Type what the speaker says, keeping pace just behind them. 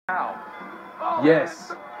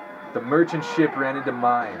Yes, the merchant ship ran into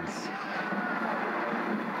mines.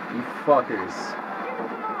 You fuckers.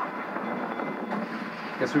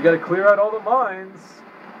 Guess we gotta clear out all the mines.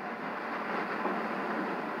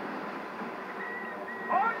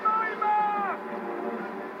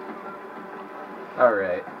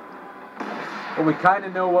 Alright. Well, we kind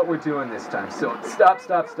of know what we're doing this time. So, stop.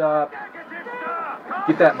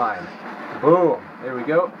 Get that mine. Boom. There we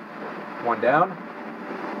go. One down.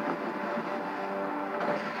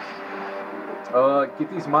 Get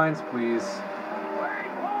these mines, please.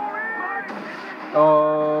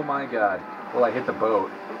 Oh my god. Well, I hit the boat.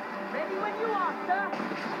 Ready when you are, sir.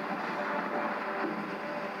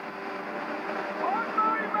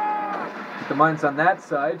 Get the mines on that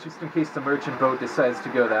side, just in case the merchant boat decides to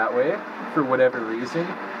go that way, for whatever reason.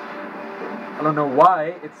 I don't know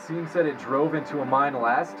why. It seems that it drove into a mine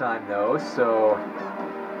last time, though, so...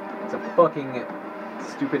 It's a fucking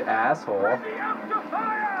stupid asshole.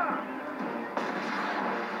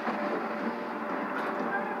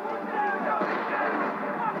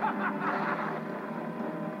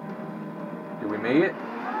 Did we make it?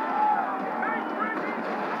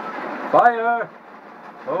 Fire!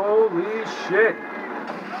 Holy shit!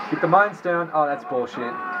 Get the mines down. Oh, that's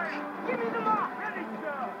bullshit.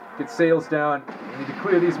 Get sails down. We need to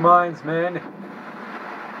clear these mines, men.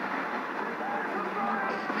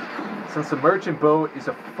 Since the merchant boat is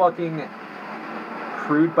a fucking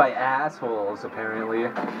crewed by assholes, apparently.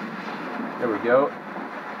 There we go.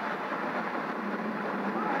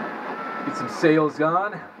 Get some sails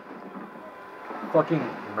on. Fucking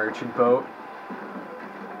merchant boat.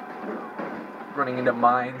 Running into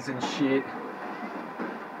mines and shit.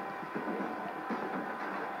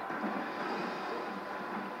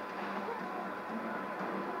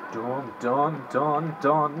 Dun dun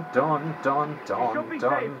dun dun dun dun Should be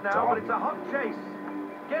dun safe now, but it's a dun. hot chase.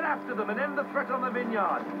 Get after them and end the threat on the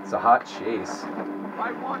vineyard. It's a hot chase.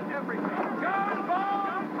 I want everything.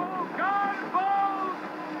 Gunboats!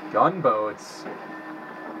 Gunboats! Gunboats.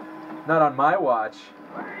 Not on my watch.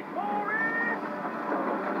 Wait for it!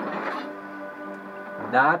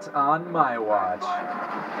 Not on my watch. It's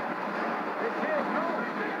here, go!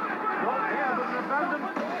 Not here, but an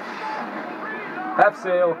abandoned... Half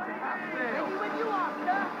sail. Half sail. Ready when you are,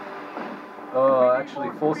 sir. Actually,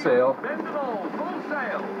 full sail. Bend them all, full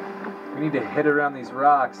sail. We need to hit around these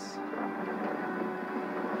rocks.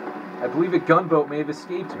 I believe a gunboat may have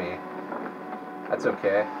escaped me. That's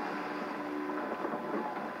okay.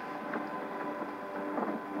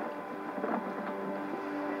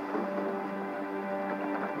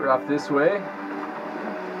 We're off this way.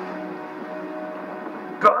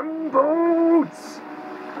 Gunboats!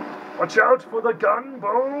 Watch out for the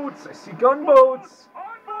gunboats! I see gunboats!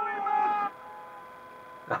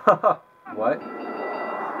 What?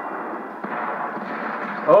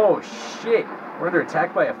 Oh shit! We're under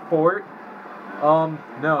attack by a fort?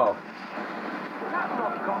 No.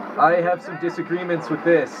 I have some disagreements with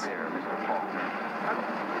this.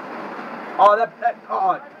 Oh,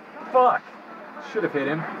 oh, fuck! Should have hit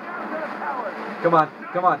him. Come on.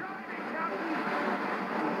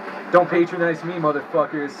 Don't patronize me,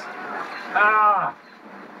 motherfuckers. Ah!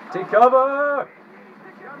 Take cover!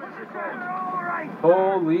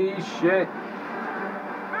 Holy shit.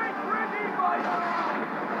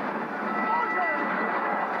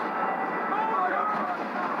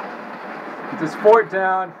 Get this fort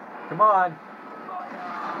down. Come on.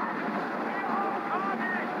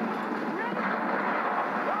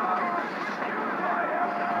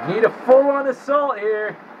 Need a full-on assault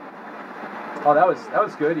here. Oh, that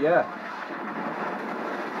was good, yeah.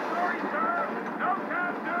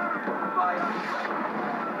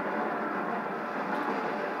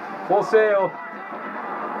 Full sail.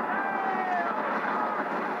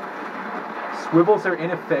 Swivels are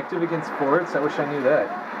ineffective against forts. I wish I knew that.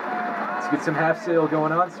 Let's get some half sail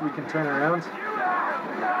going on so we can turn around.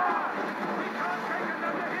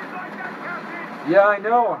 Yeah, I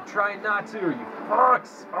know. I'm trying not to. You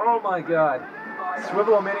fucks. Oh my god.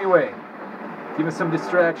 Swivel them anyway. Give us some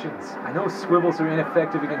distractions. I know swivels are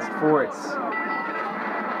ineffective against forts.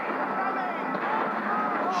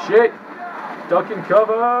 Shit. Duck and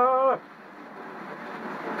cover.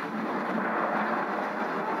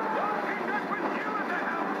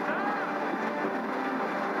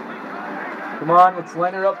 Come on, let's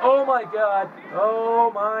line her up. Oh my god.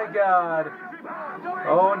 Oh my god.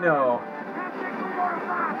 Oh no.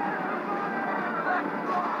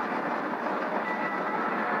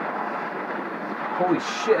 Holy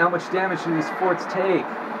shit, how much damage do these forts take?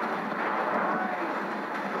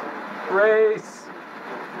 Brace!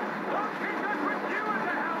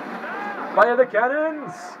 Fire the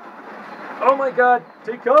cannons! Oh my god,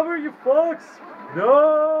 take cover, you fucks!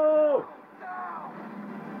 No!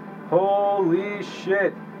 Holy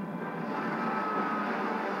shit.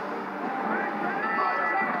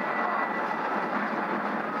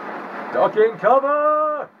 Ducking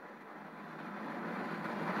cover!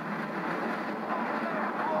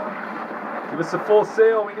 Give us a full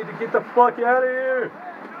sail, we need to get the fuck out of here!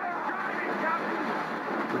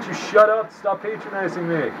 Would you shut up? Stop patronizing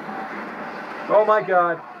me. Oh my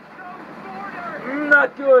god.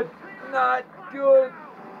 Not good. Not good.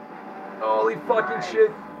 Holy fucking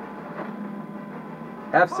shit.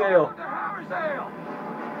 Half sail.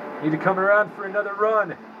 Need to come around for another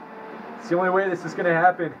run. It's the only way this is going to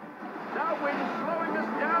happen. That wind is slowing us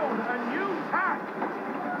down. A new tack.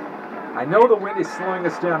 I know the wind is slowing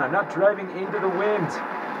us down. I'm not driving into the wind.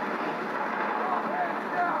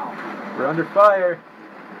 We're under fire.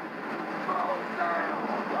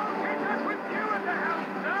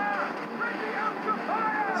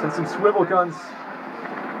 Send some swivel guns.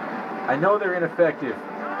 I know they're ineffective.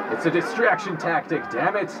 It's a distraction tactic,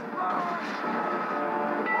 damn it.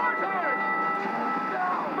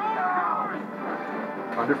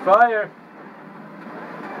 Under fire.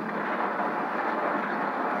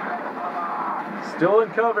 Still in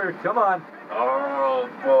cover, come on. Oh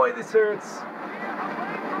boy, this hurts.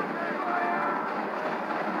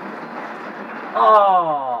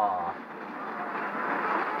 Oh.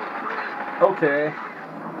 Okay.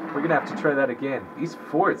 We're gonna have to try that again. These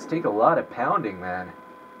forts take a lot of pounding, man.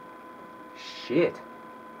 Shit.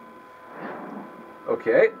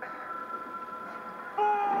 Okay.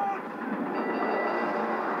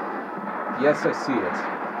 Yes, I see it.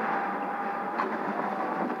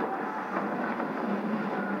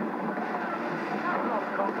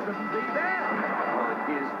 Well, it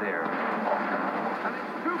is there. And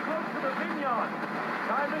it's too close to the vineyard.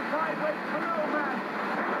 Time and tide waits for no man.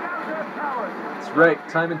 Take down their towers. That's right.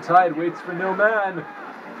 Time and tide waits for no man.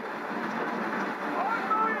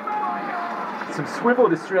 Some swivel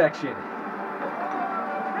distraction.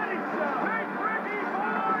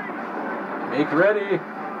 Make ready.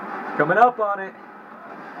 Coming up on it.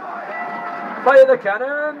 Fire the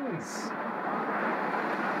cannons!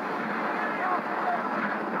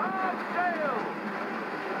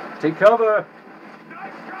 Take cover.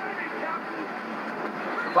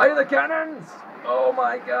 Fire the cannons! Oh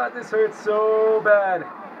my god, this hurts so bad.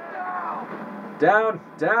 Down,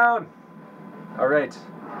 down. Alright.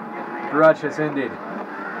 Barrage has ended.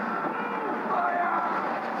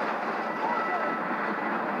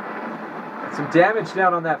 Some damage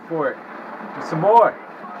down on that fort. Do some more.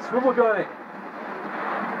 Swivel gun it.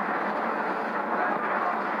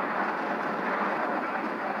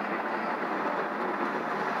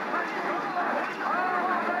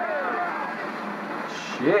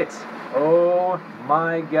 Shit. Oh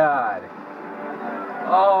my god.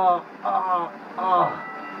 Oh, oh, oh.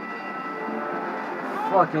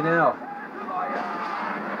 Fucking hell.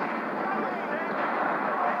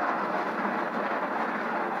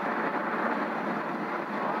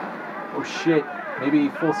 Oh shit, maybe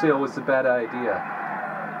full sail was a bad idea.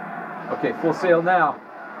 Okay, full sail now.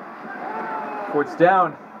 Fort's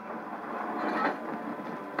down.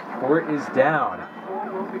 Fort is down.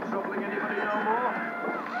 Fort won't be troubling anybody no more.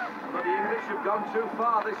 But the English have gone too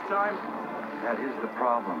far this time. That is the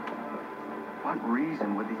problem. What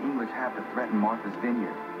reason would the English have to threaten Martha's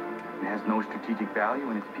Vineyard? It has no strategic value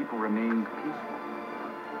and its people remain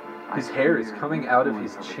peaceful. His hair is coming out of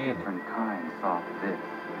his chin. Different kind thought this.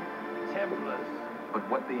 Templars. But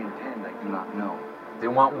what they intend, I do not know. They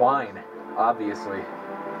want wine, obviously.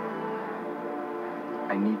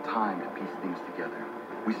 I need time to piece things together.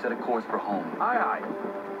 We set a course for home. Aye, aye.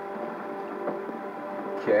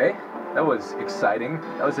 Okay, that was exciting.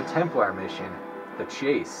 That was a Templar mission. The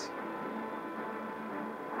chase.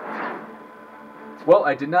 Well,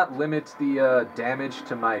 I did not limit the damage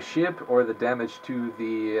to my ship or the damage to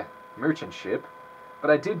the merchant ship,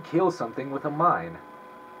 but I did kill something with a mine.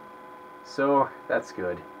 So, that's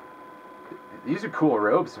good. These are cool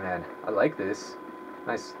robes, man. I like this.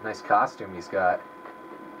 Nice costume he's got.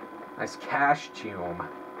 Nice costume.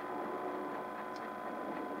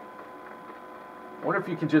 I wonder if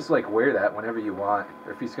you can just, like, wear that whenever you want.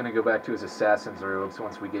 Or if he's gonna go back to his assassin's robes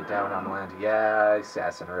once we get down on land. Yeah,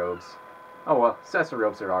 assassin robes. Oh well, assassin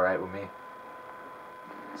robes are alright with me.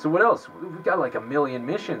 So what else? We've got like 1 million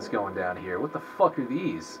missions going down here. What the fuck are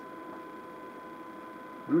these?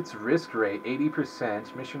 Routes risk rate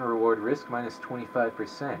 80%. Mission reward risk minus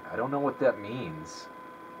 25%. I don't know what that means.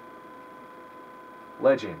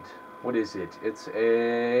 Legend. What is it? It's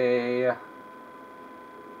a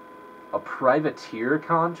privateer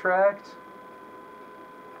contract?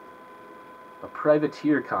 A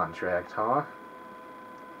privateer contract, huh?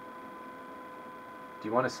 Do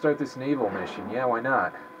you want to start this naval mission? Yeah, why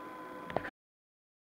not?